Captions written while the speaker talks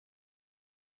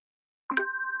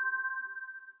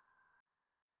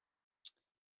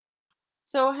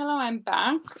So, hello, I'm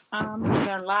back with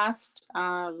our last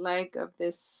leg of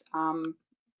this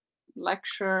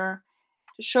lecture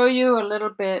to show you a little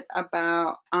bit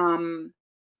about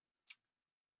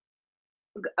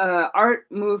art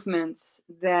movements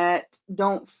that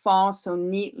don't fall so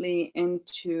neatly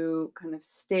into kind of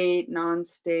state, non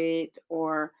state,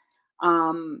 or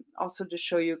also to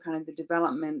show you kind of the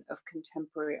development of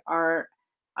contemporary art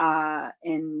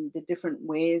and the different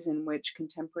ways in which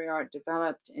contemporary art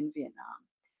developed in Vietnam.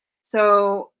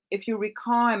 So, if you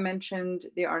recall, I mentioned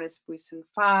the artist Bui Sun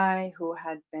Phai, who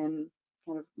had been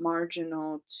kind of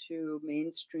marginal to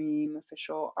mainstream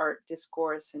official art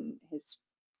discourse in his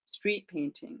street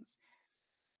paintings.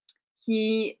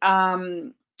 He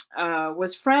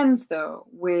was friends, though,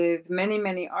 with many,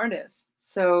 many artists.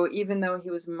 So, even though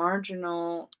he was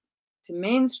marginal to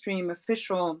mainstream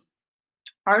official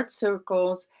art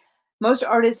circles, most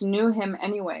artists knew him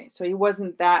anyway, so he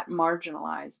wasn't that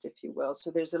marginalized, if you will.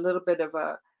 So there's a little bit of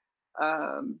a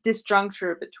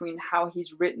disjuncture between how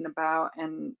he's written about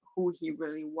and who he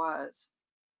really was.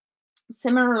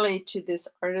 Similarly to this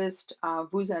artist,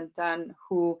 Vu Zan Tan,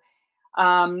 who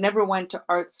never went to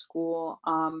art school,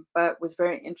 but was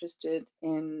very interested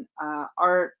in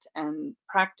art and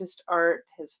practiced art.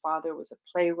 His father was a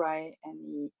playwright, and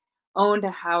he owned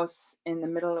a house in the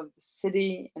middle of the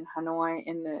city in Hanoi,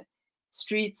 in the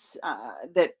streets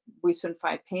that Bui Sun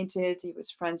Phai painted. He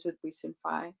was friends with Bui Sun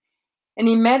Phai. And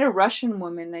he met a Russian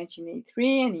woman in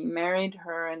 1983, and he married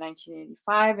her in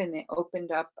 1985, and they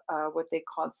opened up what they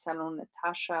called Salon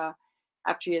Natasha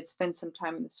after he had spent some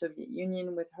time in the Soviet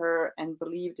Union with her and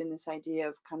believed in this idea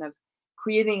of kind of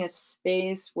creating a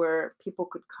space where people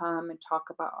could come and talk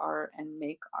about art and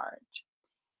make art.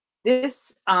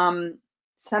 This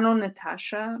Salon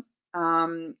Natasha,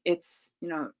 it's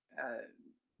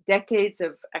decades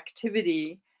of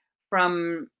activity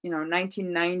from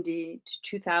 1990 to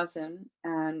 2000,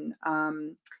 and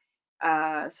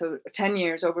so 10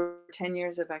 years, over 10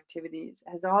 years of activities,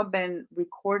 has all been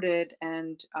recorded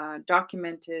and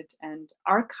documented and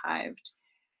archived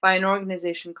by an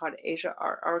organization called Asia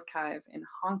Art Archive in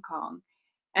Hong Kong.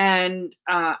 And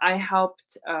I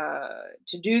helped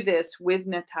to do this with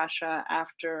Natasha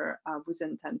after Vu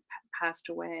Zan Tan passed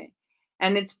away.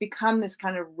 And it's become this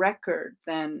kind of record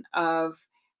then of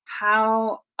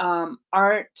how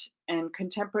art and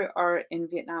contemporary art in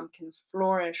Vietnam can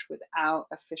flourish without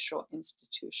official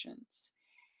institutions.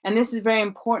 And this is very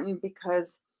important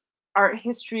because art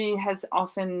history has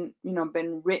often,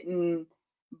 been written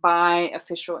by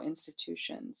official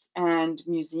institutions, and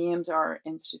museums are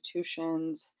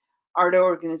institutions, art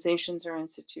organizations are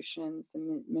institutions,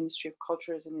 the Ministry of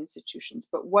Culture is an institutions.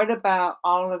 But what about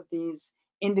all of these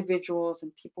individuals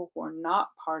and people who are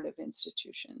not part of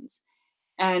institutions?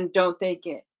 And don't they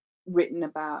get written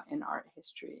about in art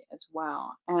history as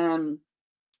well? And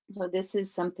so this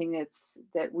is something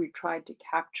that we tried to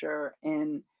capture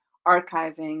in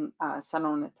archiving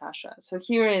Salon Natasha. So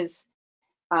here is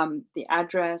the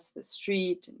address, the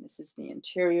street, and this is the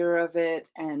interior of it.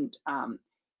 And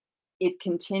it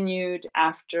continued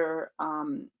after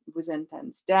Vu Zan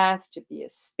Tan's death to be a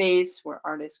space where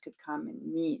artists could come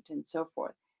and meet and so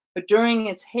forth. But during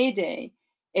its heyday,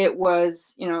 it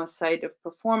was, a site of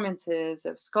performances,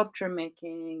 of sculpture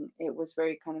making. It was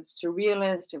very kind of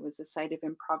surrealist. It was a site of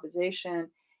improvisation.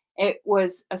 It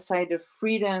was a site of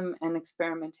freedom and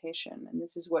experimentation. And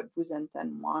this is what Vu Zan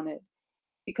Tan wanted.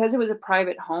 Because it was a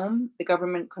private home, the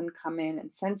government couldn't come in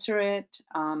and censor it,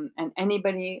 and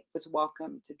anybody was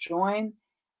welcome to join.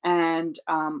 And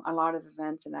a lot of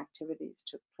events and activities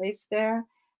took place there.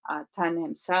 Tan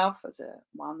himself was a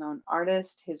well known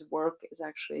artist. His work is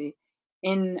actually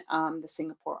in the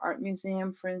Singapore Art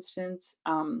Museum, for instance.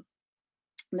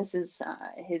 This is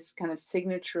his kind of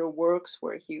signature works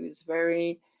where he was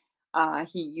very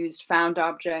he used found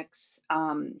objects.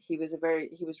 He was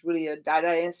really a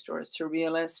Dadaist or a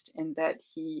surrealist in that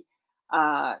he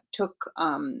took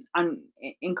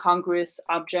incongruous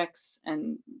objects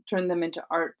and turned them into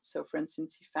art. So, for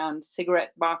instance, he found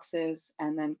cigarette boxes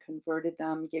and then converted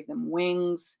them, gave them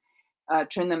wings,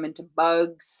 turned them into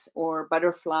bugs or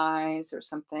butterflies or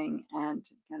something, and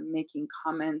kind of making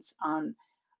comments on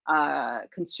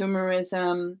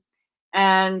consumerism.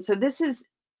 And so this is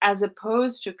as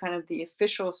opposed to kind of the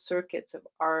official circuits of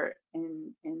art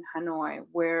in Hanoi,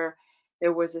 where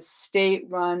there was a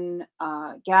state-run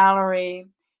gallery,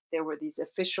 there were these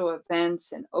official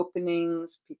events and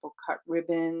openings, people cut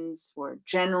ribbons, where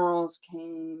generals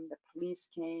came, the police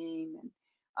came,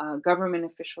 and government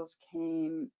officials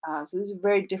came. So this is a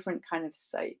very different kind of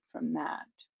site from that.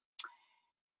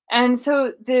 And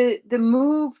so the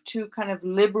move to kind of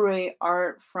liberate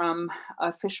art from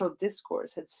official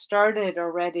discourse had started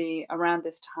already around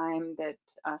this time that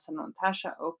Salon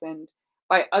Tasha opened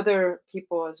by other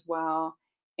people as well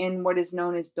in what is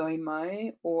known as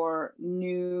Doimai, or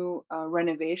new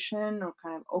renovation, or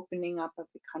kind of opening up of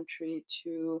the country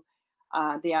to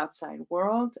the outside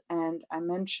world. And I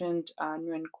mentioned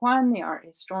Nguyen Quan, the art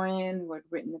historian who had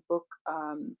written a book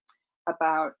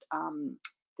about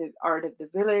the art of the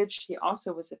village. He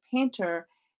also was a painter,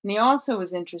 and he also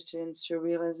was interested in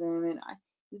surrealism, and I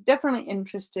was definitely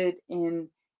interested in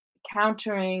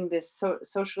countering this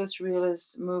socialist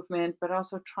realist movement, but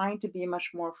also trying to be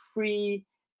much more free,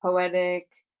 poetic,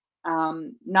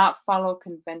 not follow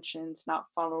conventions, not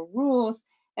follow rules,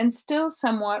 and still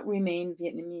somewhat remain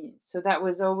Vietnamese. So that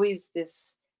was always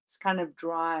this kind of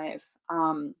drive.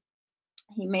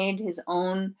 He made his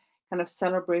own kind of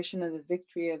celebration of the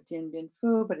victory of Dien Bien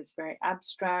Phu, but it's very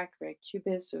abstract, very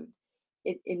cubist. So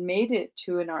it made it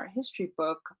to an art history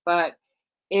book, but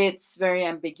it's very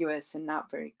ambiguous and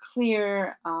not very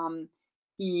clear.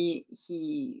 He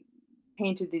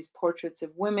painted these portraits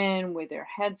of women with their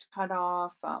heads cut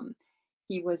off.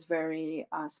 He was very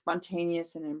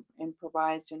spontaneous and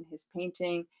improvised in his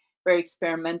painting, very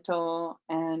experimental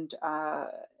and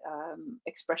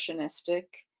expressionistic,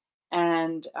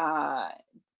 and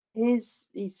he's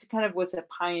kind of was a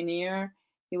pioneer.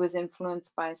 He was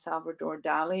influenced by Salvador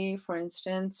Dali, for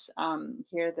instance.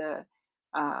 Here, the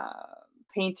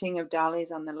painting of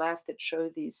Dali's on the left that show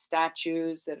these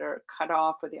statues that are cut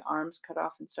off, or the arms cut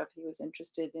off and stuff. He was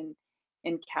interested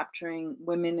in capturing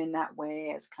women in that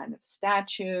way as kind of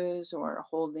statues or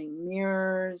holding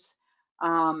mirrors.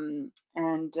 And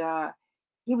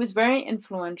he was very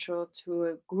influential to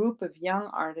a group of young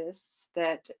artists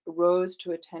that rose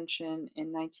to attention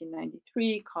in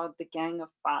 1993 called the Gang of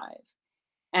Five.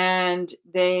 And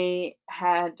they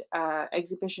had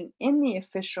exhibition in the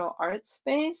official art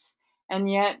space, and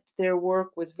yet their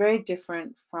work was very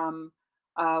different from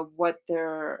what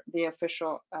the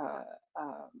official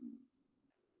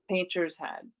painters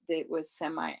had. It was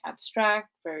semi-abstract,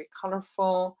 very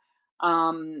colorful,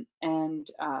 and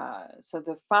so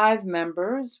the five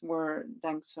members were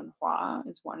Deng Sun Hua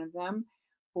is one of them,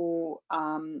 who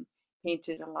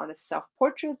painted a lot of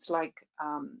self-portraits, like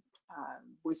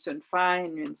Bui Sun Phai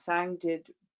and Yuan Sang did,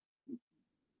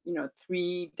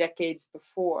 3 decades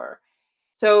before.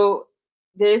 So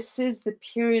this is the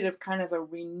period of kind of a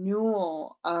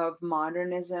renewal of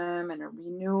modernism and a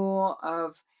renewal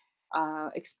of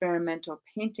experimental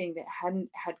painting that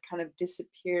had kind of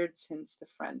disappeared since the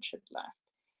French had left.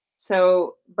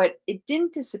 So, but it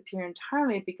didn't disappear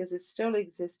entirely because it still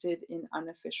existed in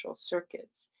unofficial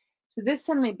circuits. So this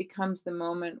suddenly becomes the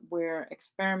moment where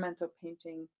experimental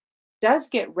painting does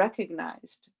get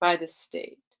recognized by the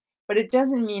state, but it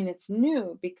doesn't mean it's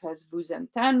new, because Vu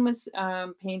Zhentan was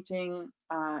painting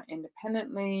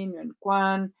independently, Nguyen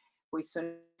Quan, Hui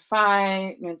Sun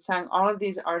Phai, Nguyen Sang, all of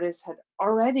these artists had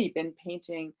already been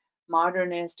painting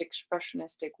modernist,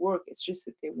 expressionistic work. It's just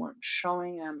that they weren't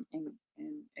showing them in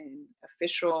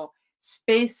official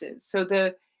spaces. So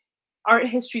the art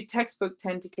history textbook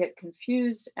tend to get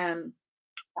confused and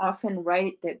often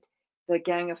write that the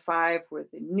Gang of Five were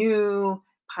the new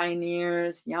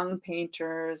pioneers, young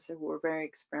painters who were very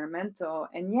experimental,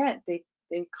 and yet they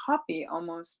copy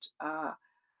almost uh,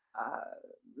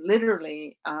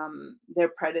 literally their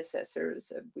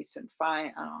predecessors of Bui Sun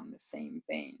Phai along the same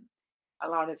vein. A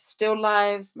lot of still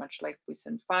lives, much like Bui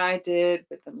Sun Phai did,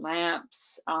 with the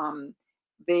lamps,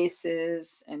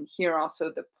 vases, and here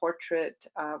also the portrait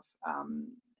of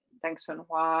Deng Sun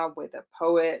Hua with a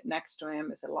poet next to him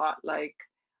is a lot like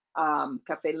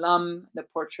Cafe Lum, the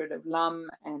portrait of Lum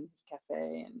and his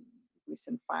cafe, and Bui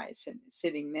Sun Phai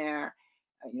sitting there.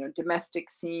 Domestic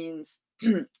scenes.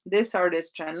 This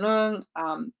artist Chen Lung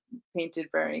painted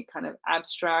very kind of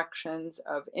abstractions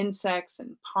of insects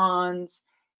and ponds.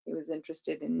 He was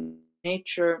interested in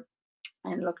nature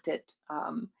and looked at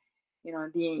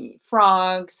the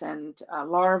frogs and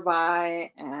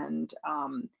larvae, and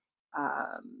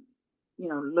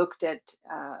looked at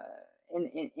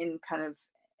in kind of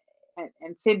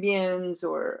amphibians,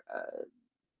 or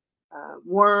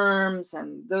worms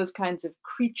and those kinds of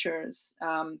creatures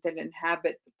that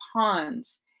inhabit the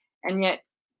ponds, and yet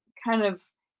kind of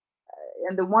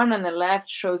and the one on the left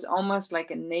shows almost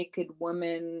like a naked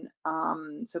woman,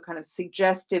 so kind of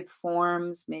suggestive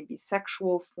forms, maybe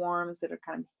sexual forms that are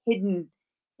kind of hidden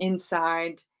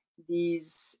inside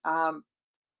these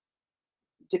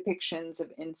depictions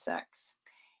of insects.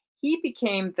 He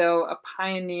became, though, a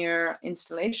pioneer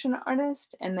installation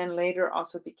artist, and then later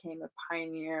also became a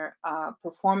pioneer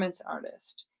performance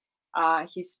artist.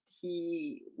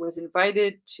 He was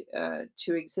invited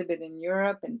to exhibit in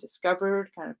Europe and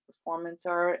discovered kind of performance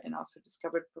art and also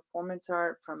discovered performance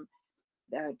art from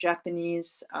the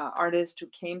Japanese artist who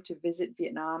came to visit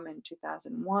Vietnam in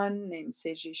 2001 named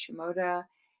Seiji Shimoda.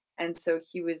 And so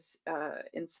he was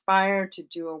inspired to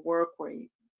do a work where he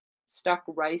stuck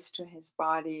rice to his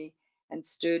body and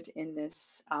stood in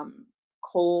this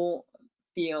coal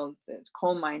field, the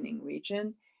coal mining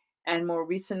region. And more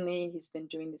recently, he's been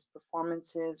doing these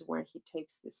performances where he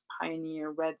takes this pioneer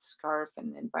red scarf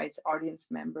and invites audience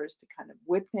members to kind of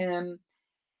whip him.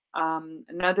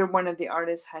 Another one of the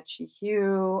artists, Hachi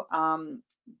Hugh,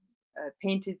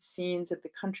 painted scenes of the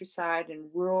countryside and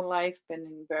rural life, been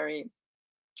in very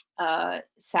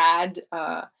sad,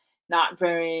 not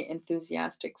very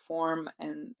enthusiastic form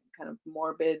and kind of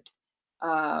morbid,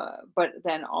 but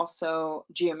then also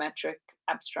geometric,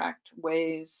 abstract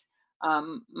ways,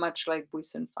 much like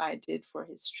Buisun Phai did for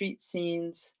his street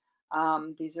scenes.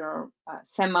 These are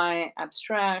semi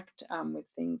abstract with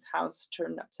things house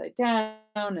turned upside down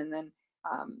and then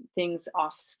things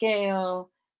off scale.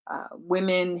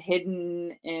 Women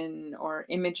hidden in, or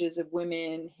images of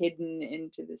women hidden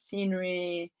into the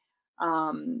scenery.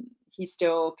 He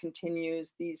still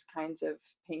continues these kinds of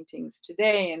paintings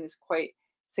today and is quite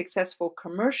successful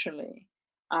commercially.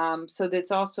 So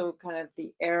that's also kind of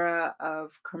the era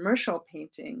of commercial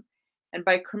painting. And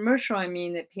by commercial, I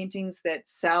mean that paintings that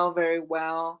sell very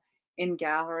well in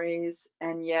galleries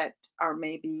and yet are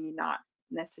maybe not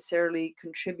necessarily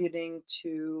contributing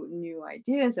to new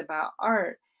ideas about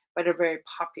art, but are very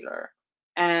popular.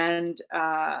 And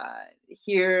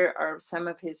here are some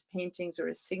of his paintings or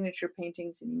his signature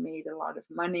paintings, and he made a lot of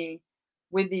money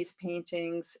with these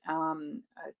paintings.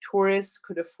 Tourists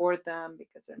could afford them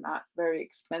because they're not very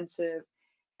expensive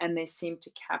and they seem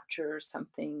to capture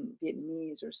something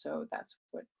Vietnamese, or so that's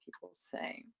what people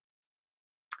say.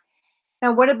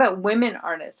 Now, what about women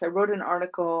artists? I wrote an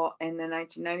article in the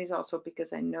 1990s also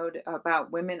because I know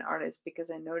about women artists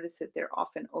because I noticed that they're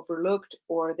often overlooked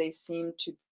or they seem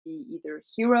to be either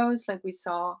heroes, like we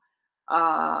saw,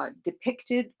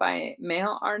 depicted by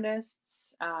male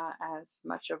artists, as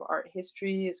much of art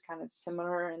history is kind of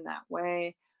similar in that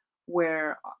way,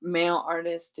 where male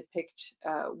artists depict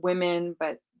women,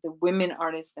 but the women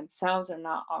artists themselves are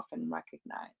not often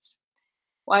recognized.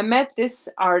 Well, I met this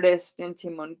artist, Nancy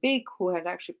Monbic, who had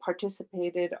actually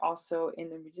participated also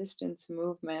in the resistance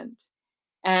movement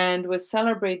and was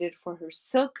celebrated for her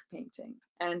silk painting.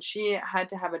 And she had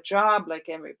to have a job like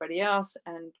everybody else,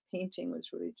 and painting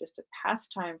was really just a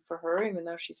pastime for her, even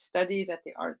though she studied at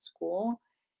the art school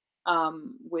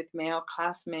with male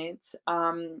classmates.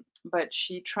 But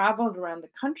she traveled around the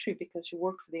country because she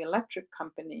worked for the electric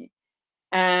company,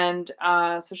 and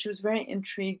so she was very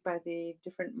intrigued by the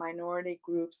different minority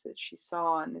groups that she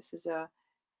saw. And this is a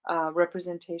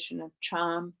representation of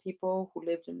Cham people who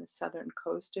lived in the southern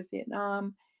coast of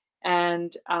Vietnam,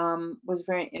 and was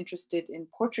very interested in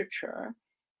portraiture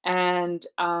and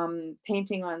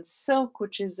painting on silk,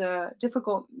 which is a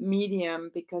difficult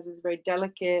medium because it's very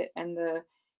delicate and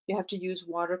you have to use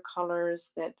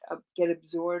watercolors that get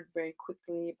absorbed very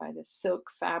quickly by the silk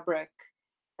fabric.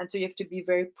 And so you have to be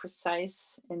very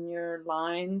precise in your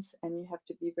lines and you have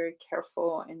to be very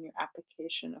careful in your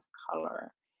application of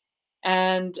color.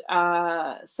 And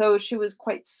so she was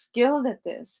quite skilled at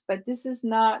this, but this is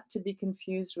not to be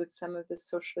confused with some of the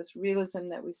socialist realism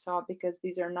that we saw because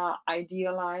these are not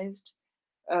idealized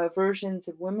versions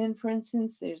of women. For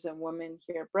instance, there's a woman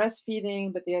here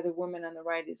breastfeeding, but the other woman on the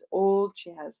right is old.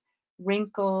 She has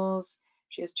wrinkles,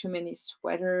 she has too many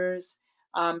sweaters.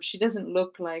 She doesn't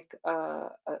look like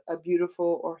a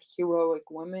beautiful or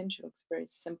heroic woman. She looks very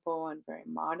simple and very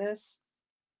modest.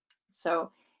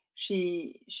 So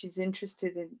she's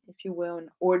interested in, if you will, in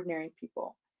ordinary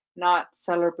people, not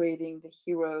celebrating the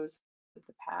heroes of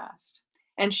the past.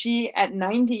 And she, at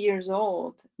 90 years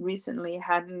old, recently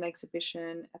had an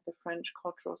exhibition at the French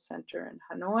Cultural Center in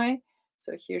Hanoi.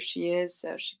 So here she is.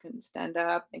 She couldn't stand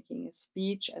up, making a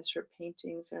speech as her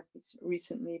paintings have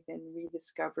recently been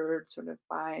rediscovered, sort of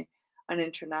by an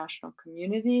international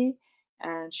community.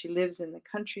 And she lives in the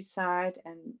countryside,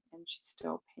 and she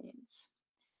still paints.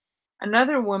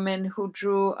 Another woman who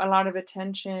drew a lot of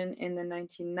attention in the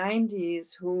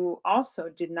 1990s, who also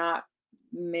did not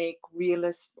make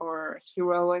realist or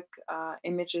heroic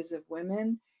images of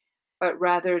women, but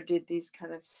rather did these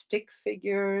kind of stick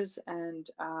figures and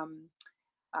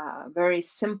very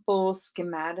simple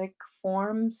schematic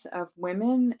forms of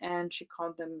women. And she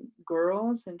called them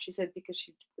girls. And she said because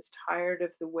she was tired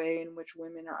of the way in which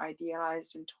women are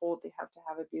idealized and told they have to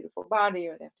have a beautiful body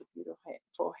or they have to have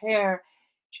beautiful hair,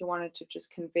 She wanted to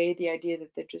just convey the idea that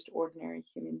they're just ordinary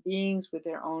human beings with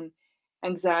their own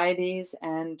anxieties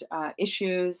and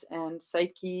issues and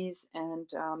psyches and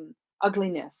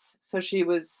ugliness. So she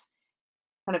was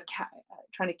kind of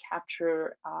trying to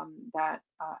capture that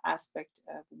aspect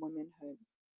of womanhood.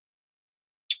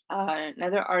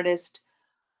 Another artist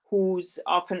who's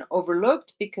often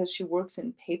overlooked because she works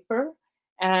in paper.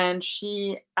 And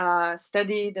she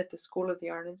studied at the School of the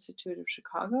Art Institute of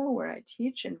Chicago, where I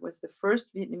teach, and was the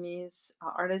first Vietnamese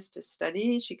artist to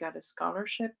study. She got a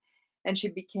scholarship and she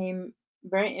became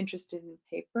very interested in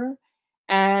paper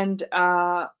and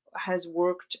has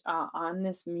worked on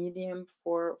this medium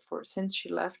for since she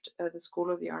left the School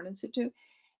of the Art Institute.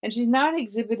 And she's not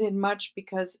exhibited much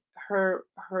because her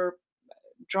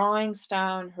drawing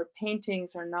style and her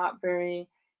paintings are not very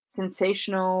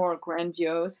sensational or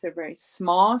grandiose. They're very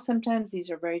small sometimes. These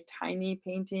are very tiny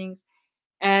paintings.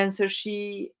 And so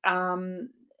she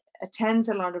attends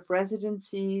a lot of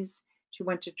residencies. She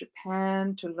went to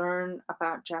Japan to learn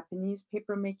about Japanese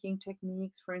paper making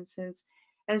techniques, for instance,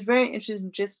 and is very interested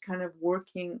in just kind of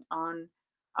working on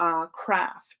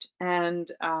craft. And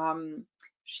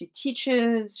she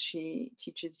teaches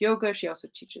yoga. She also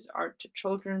teaches art to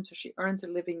children, so she earns a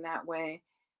living that way.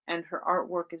 And her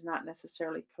artwork is not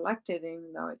necessarily collected,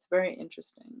 even though it's very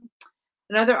interesting.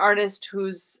 Another artist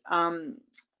who's a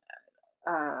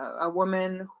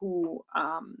woman who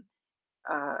uh,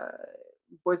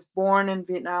 was born in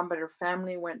Vietnam, but her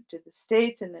family went to the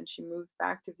States, and then she moved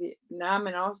back to Vietnam,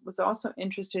 and was also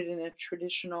interested in a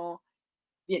traditional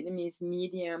Vietnamese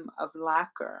medium of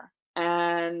lacquer.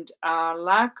 And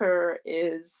lacquer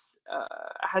has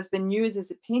been used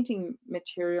as a painting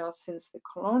material since the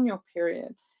colonial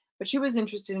period, but she was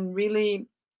interested in really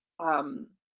um,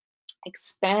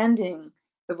 expanding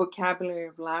the vocabulary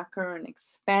of lacquer and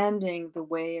expanding the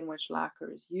way in which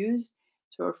lacquer is used.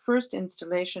 So her first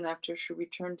installation after she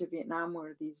returned to Vietnam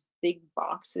were these big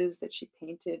boxes that she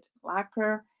painted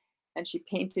lacquer, and she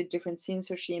painted different scenes.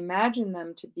 So she imagined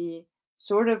them to be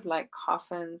sort of like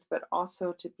coffins, but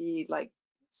also to be like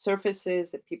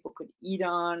surfaces that people could eat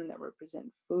on that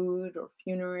represent food or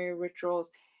funerary rituals,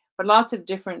 but lots of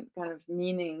different kind of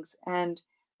meanings. And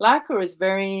lacquer is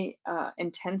very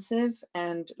intensive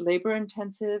and labor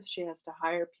intensive. She has to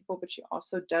hire people, but she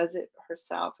also does it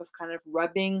herself of kind of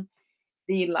rubbing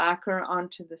the lacquer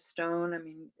onto the stone. I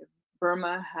mean,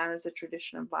 Burma has a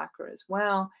tradition of lacquer as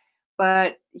well,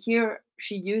 but here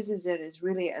she uses it as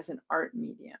really as an art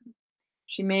medium.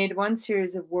 She made one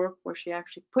series of work where she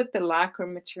actually put the lacquer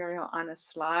material on a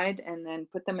slide and then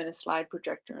put them in a slide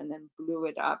projector and then blew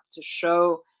it up to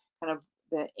show kind of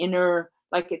the inner,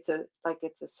 like it's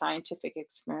a scientific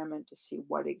experiment to see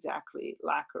what exactly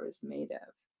lacquer is made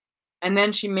of. And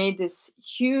then she made this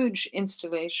huge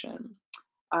installation,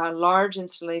 a large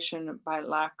installation by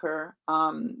lacquer,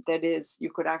 that is,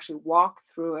 you could actually walk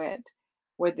through it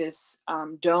with this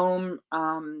dome,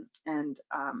 and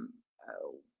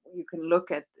you can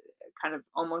look at kind of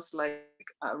almost like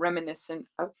reminiscent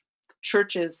of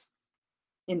churches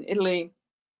in Italy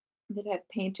that have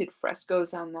painted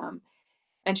frescoes on them.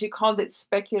 And she called it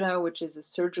specula, which is a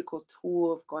surgical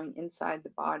tool of going inside the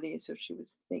body. So she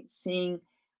was seeing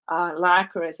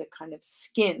lacquer as a kind of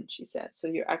skin, she said. So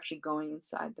you're actually going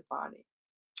inside the body.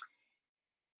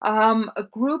 A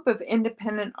group of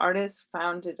independent artists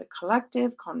founded a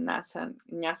collective called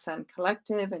Nyasan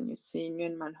Collective, and you see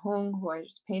Nguyen Man Hung, who I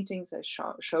just paintings I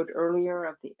showed earlier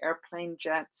of the airplane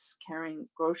jets carrying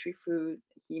grocery food.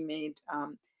 He made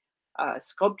a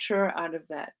sculpture out of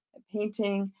that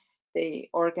painting. They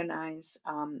organize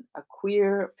a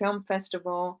queer film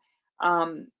festival.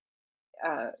 Um,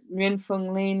 Nguyen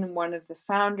Phung Linh, one of the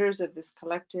founders of this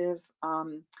collective,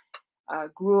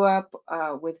 grew up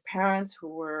with parents who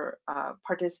were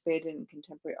participated in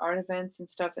contemporary art events and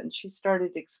stuff, and she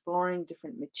started exploring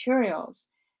different materials,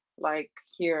 like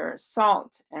here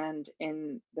salt, and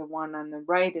in the one on the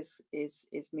right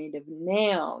is made of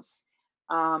nails.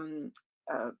 Um,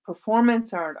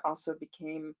 Performance art also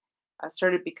became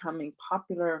started becoming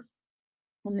popular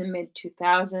in the mid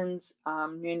 2000s.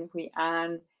 Nguyen Huy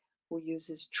An, who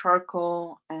uses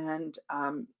charcoal and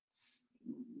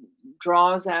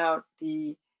draws out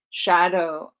the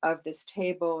shadow of this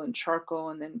table in charcoal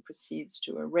and then proceeds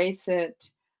to erase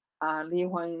it. Li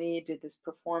Huang Li did this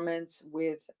performance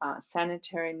with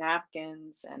sanitary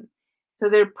napkins. And so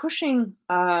they're pushing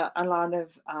a lot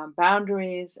of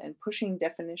boundaries and pushing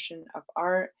definition of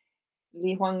art.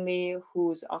 Li Huang Li,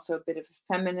 who's also a bit of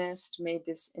a feminist, made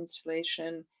this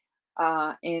installation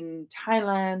in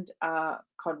Thailand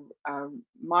called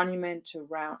Monument to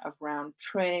Round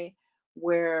Tray,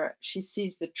 where she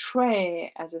sees the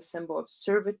tray as a symbol of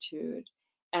servitude.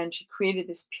 and she created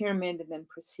this pyramid and then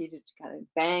proceeded to kind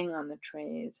of bang on the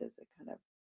trays as a kind of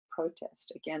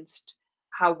protest against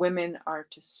how women are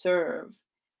to serve.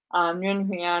 Nguyen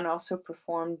Huyan also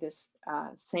performed this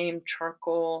same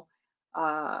charcoal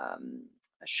um,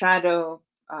 shadow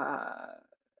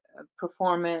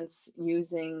performance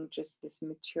using just this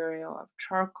material of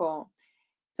charcoal.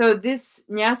 So this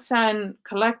Nyasan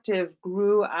collective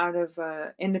grew out of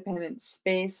an independent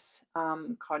space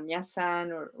called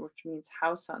Nyasan, or which means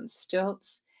house on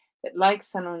stilts, that, like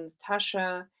Salon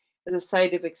Natasha, is a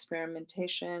site of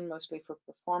experimentation, mostly for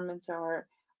performance art,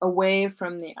 away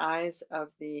from the eyes of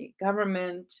the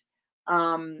government.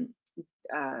 Um,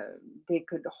 uh, they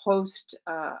could host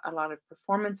a lot of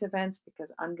performance events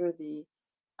because under the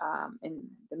in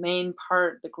the main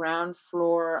part, the ground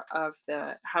floor of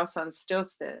the house on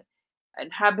stilts, the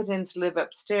inhabitants live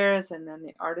upstairs, and then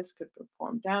the artists could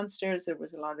perform downstairs. There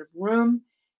was a lot of room.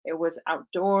 It was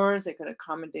outdoors. It could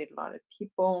accommodate a lot of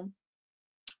people.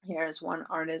 Here's one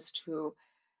artist who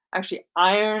actually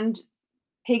ironed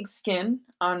pigskin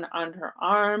on her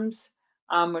arms,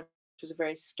 which was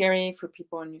very scary for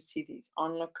people. And you see these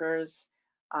onlookers.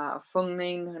 Feng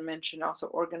Ling, I mentioned, also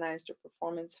organized a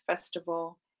performance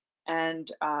festival.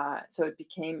 And so it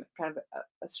became kind of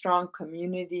a strong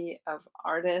community of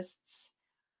artists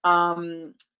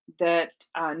um, that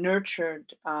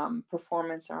nurtured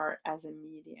performance art as a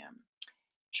medium.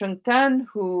 Chung Tan,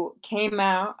 who came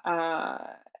out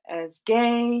as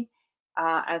gay,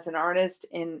 as an artist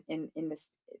in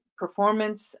this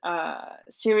performance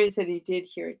series that he did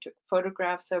here. He took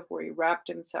photographs of where he wrapped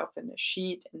himself in a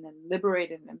sheet and then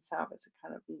liberated himself as a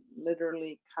kind of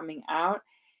literally coming out.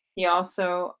 He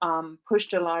also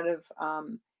pushed a lot of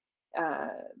uh,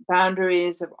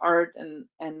 boundaries of art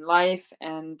and life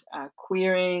and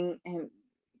queering and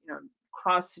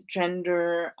cross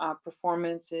gender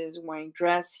performances, wearing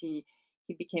dress. He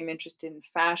became interested in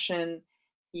fashion.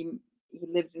 He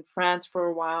lived in France for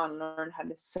a while and learned how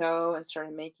to sew and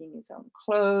started making his own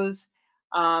clothes.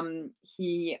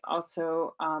 He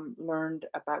also learned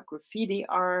about graffiti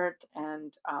art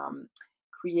and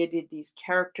created these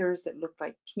characters that looked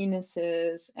like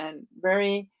penises and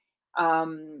very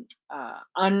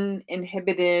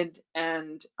uninhibited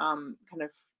and kind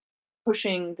of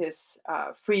pushing this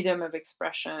freedom of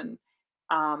expression.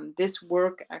 This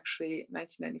work, actually,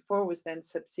 1994, was then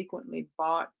subsequently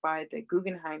bought by the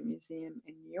Guggenheim Museum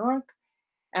in New York,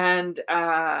 and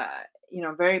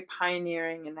very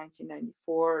pioneering in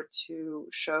 1994 to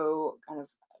show kind of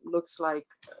looks like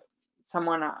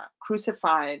someone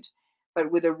crucified, but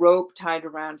with a rope tied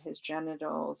around his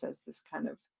genitals as this kind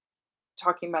of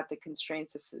talking about the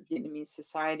constraints of Vietnamese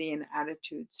society and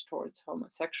attitudes towards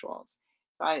homosexuals.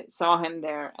 So I saw him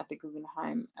there at the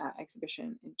Guggenheim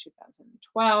exhibition in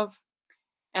 2012.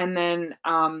 And then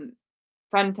Phan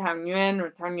Thang Nguyen,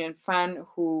 or Thang Nguyen Phan,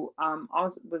 who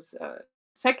also was a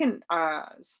second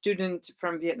student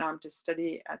from Vietnam to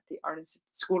study at the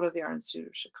School of the Art Institute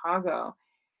of Chicago.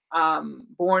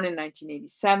 Born in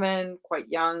 1987, quite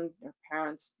young. Her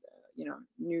parents,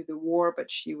 knew the war, but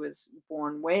she was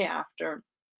born way after.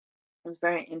 Was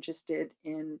very interested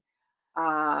in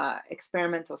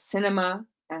experimental cinema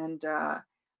and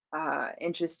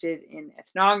interested in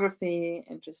ethnography,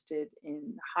 interested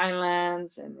in the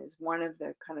highlands, and is one of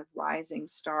the kind of rising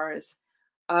stars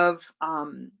of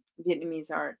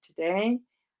Vietnamese art today.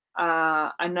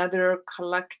 Another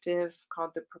collective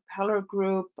called the Propeller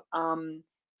Group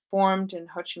formed in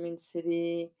Ho Chi Minh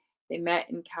City. They met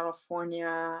in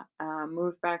California,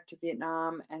 moved back to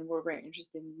Vietnam, and were very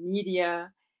interested in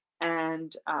media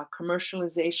and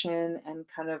commercialization and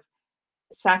kind of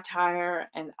satire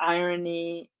and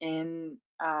irony in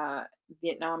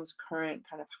Vietnam's current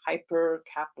kind of hyper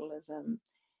capitalism.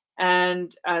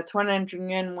 And Tuan Anh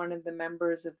Nguyen, one of the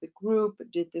members of the group,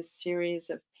 did this series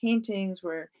of paintings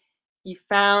where he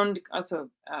found also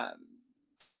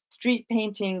street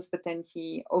paintings, but then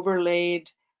he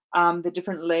overlaid the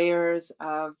different layers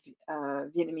of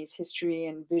Vietnamese history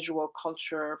and visual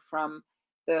culture, from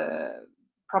the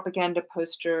propaganda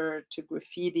poster to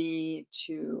graffiti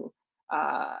to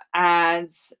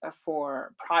ads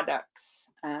for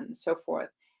products and so forth.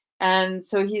 And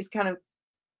so he's kind of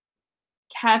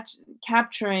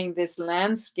capturing this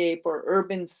landscape or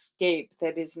urban scape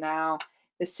that is now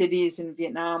the cities in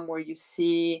Vietnam, where you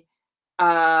see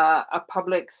a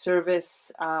public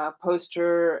service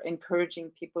poster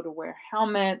encouraging people to wear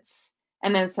helmets.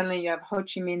 And then suddenly you have Ho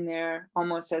Chi Minh there,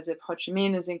 almost as if Ho Chi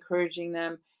Minh is encouraging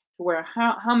them to wear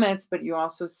helmets, but you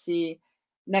also see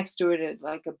next to it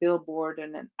like a billboard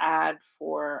and an ad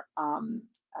for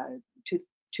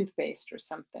toothpaste or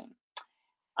something.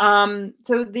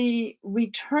 So the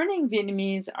returning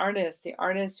Vietnamese artists, the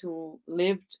artists who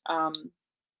lived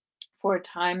for a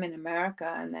time in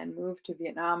America and then moved to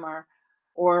Vietnam,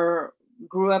 or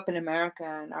grew up in America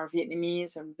and are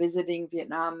Vietnamese and visiting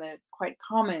Vietnam, they're quite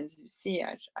common. As you see,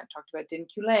 I talked about Dinh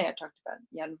Cu Lê, I talked about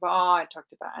Yan Va, I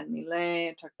talked about Anh My Lê,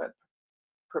 I talked about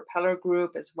Propeller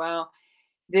Group as well.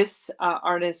 This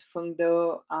artist, Phung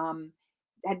Do,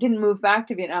 didn't move back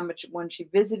to Vietnam, but when she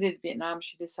visited Vietnam,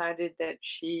 she decided that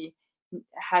she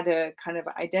had a kind of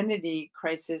identity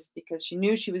crisis because she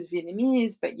knew she was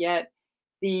Vietnamese, but yet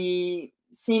the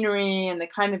scenery and the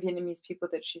kind of Vietnamese people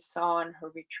that she saw on her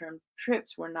return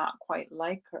trips were not quite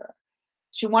like her.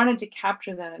 She wanted to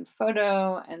capture that in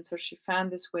photo, and so she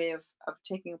found this way of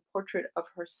taking a portrait of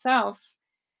herself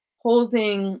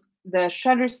holding the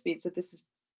shutter speed. So this is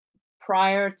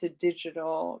prior to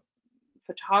digital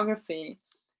photography,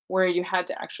 where you had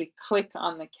to actually click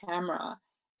on the camera.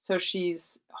 So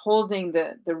she's holding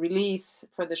the release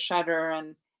for the shutter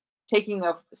and taking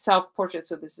a self portrait.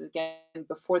 So this is again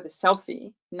before the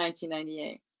selfie,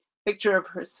 1998. Picture of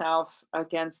herself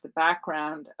against the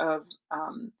background of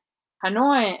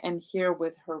Hanoi, and here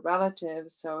with her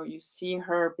relatives. So you see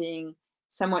her being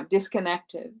somewhat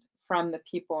disconnected from the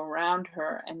people around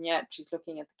her, and yet she's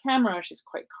looking at the camera. She's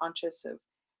quite conscious of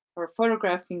her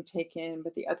photograph being taken,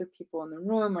 but the other people in the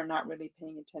room are not really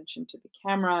paying attention to the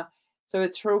camera. So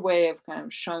it's her way of kind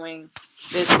of showing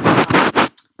this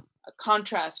a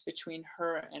contrast between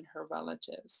her and her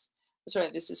relatives. Sorry,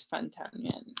 this is Phan Thanh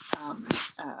Nguyen.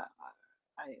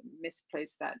 I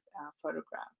misplaced that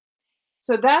photograph.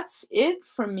 So that's it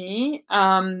for me.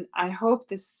 I hope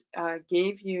this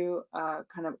gave you a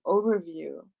kind of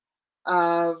overview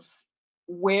of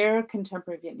where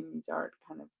contemporary Vietnamese art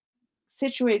kind of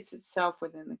situates itself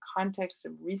within the context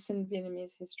of recent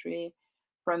Vietnamese history,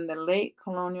 from the late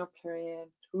colonial period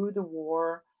through the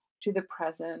war to the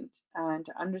present, and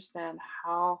to understand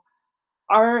how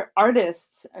our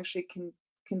artists actually can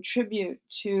contribute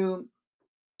to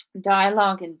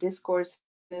dialogue and discourses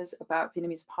about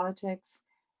Vietnamese politics,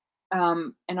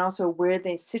 and also where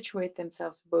they situate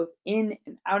themselves both in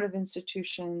and out of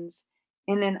institutions,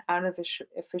 in and out of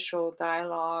official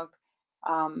dialogue.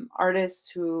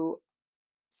 Artists who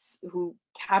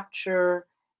capture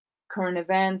current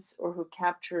events or who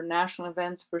capture national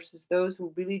events versus those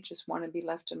who really just want to be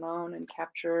left alone and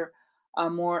capture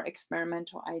more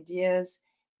experimental ideas.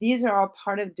 These are all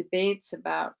part of debates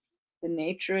about the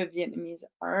nature of Vietnamese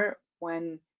art.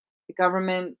 When the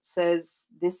government says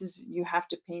this is, you have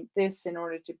to paint this in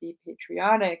order to be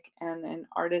patriotic, and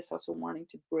artists also wanting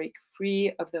to break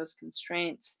free of those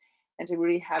constraints and to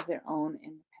really have their own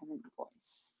independent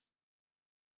voice.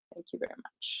 Thank you very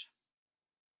much.